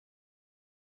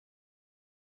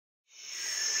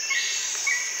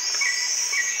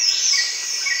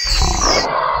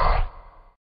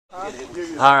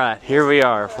All right, here we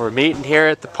are. We're meeting here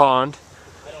at the pond.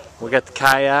 We got the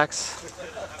kayaks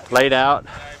laid out.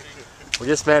 We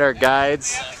just met our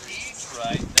guides.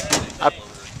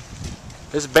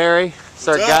 This is Barry. It's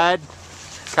our guide.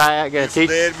 Kayak gonna teach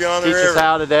us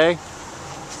how today.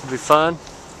 It'll be fun.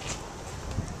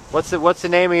 What's the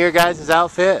name of your guys'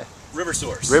 outfit? River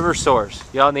Source. River Source.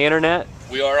 You on the internet?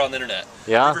 We are on the internet.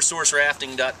 Yeah.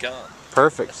 RiverSourceRafting.com.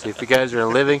 Perfect. So if you guys are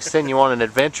in Livingston, you want an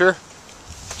adventure,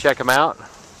 check them out.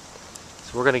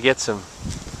 So we're gonna get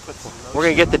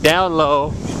the down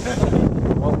low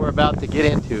what we're about to get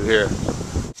into here.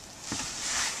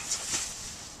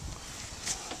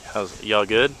 How's y'all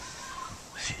good?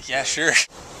 Yeah, sure.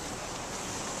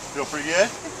 Feel pretty good?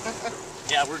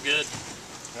 Yeah, we're good.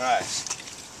 Nice.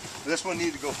 This one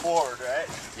needs to go forward, right?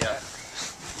 Yeah.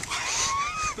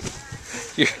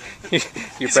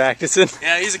 You practicing?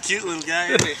 Yeah, he's a cute little guy,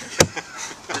 isn't he?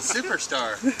 The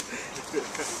superstar.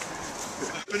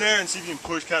 Up in there and see if you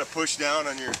can kind of push down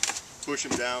on your, push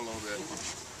him down a little bit.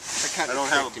 I don't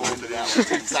have a bolted in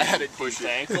because I had a push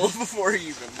ankle before he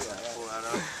even pull that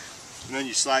up. And then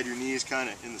you slide your knees kind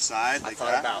of in the side like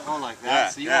that. Oh, like that. Yeah,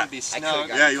 so you want to be snug.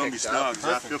 Yeah, you want to be snug. Does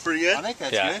that feel pretty good? I think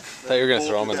that's Yeah. good. I thought you were gonna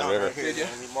throw them in the river. Right here,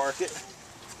 you mark it.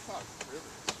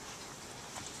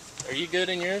 Are you good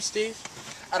in yours, Steve?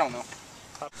 I don't know.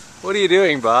 What are you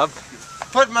doing, Bob?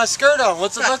 Putting my skirt on.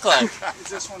 What's it look like? Is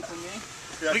this one for me?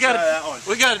 Yeah, We try got that one.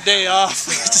 We got a day off.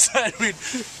 We decided we'd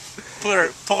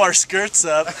pull our skirts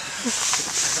up.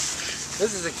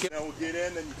 This is a cute. Then we'll get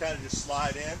in, then you kind of just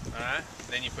slide in. Alright.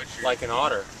 Then you put your Like an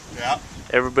otter. Yeah.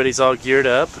 Everybody's all geared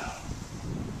up.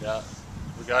 Yeah.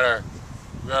 We got our.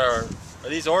 Are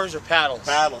these oars or paddles?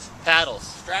 Paddles. Paddles.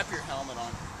 strap your helmet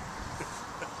on.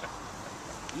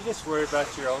 You just worry about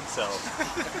your own self.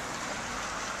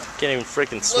 Can't even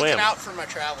freaking swim. Looking out for my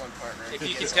traveling partner. If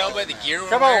you can tell by the gear we're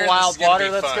Come wearing, on, this is gonna Wildwater, be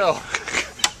let's fun. go.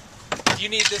 If you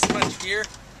need this much gear,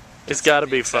 It's got to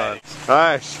be fun.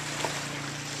 Alright.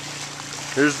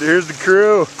 Here's the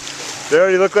crew. They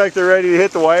already look like they're ready to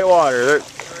hit the whitewater.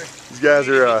 These guys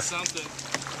are something.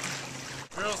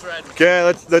 Girls riding. okay,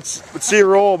 let's see a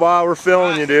roll, Bob. We're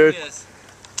filming you, dude.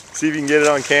 See if you can get it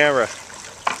on camera.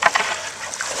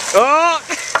 Oh!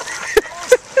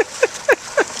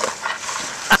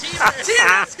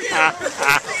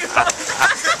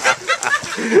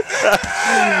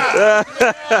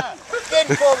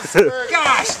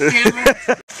 Gosh damn it!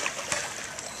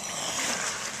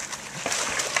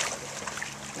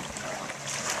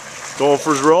 Going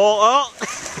for his roll. Oh!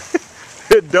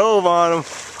 It dove on him.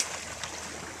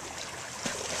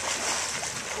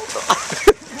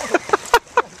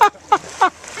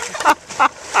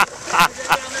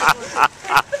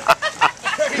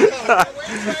 I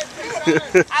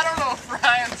don't know if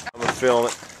Ryan's. I'm gonna film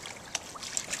it.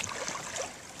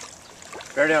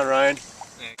 Bear down, Ryan.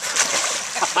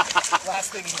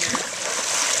 Last thing he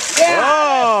hears.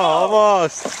 Oh,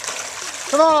 almost.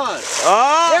 Come on.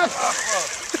 Oh!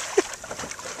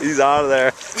 He's out of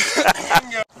there. He's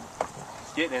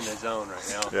getting in the zone right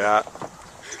now. Yeah.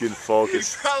 He's getting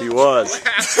focused. He was.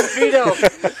 Speedo.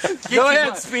 Go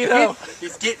ahead, Speedo.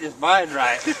 He's getting his mind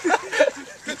right.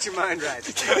 Get your mind right.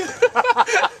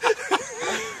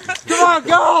 Come on,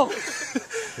 go.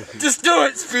 Just do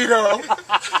it, Speedo.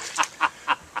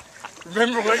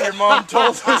 Remember what your mom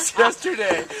told us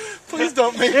yesterday. Please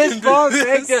don't make him His do mom this.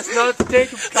 begged us not to take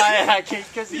him kayaking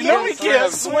because he He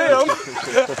can't swim.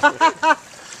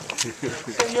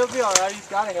 So he'll be all right. He's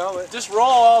got a helmet. Just roll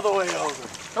all the way over.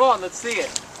 Come on, let's see it.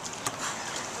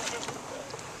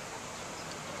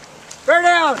 Bear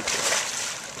down.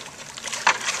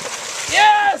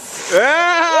 Yes!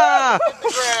 Yeah!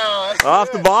 Ground.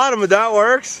 Off the bottom, but that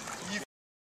works.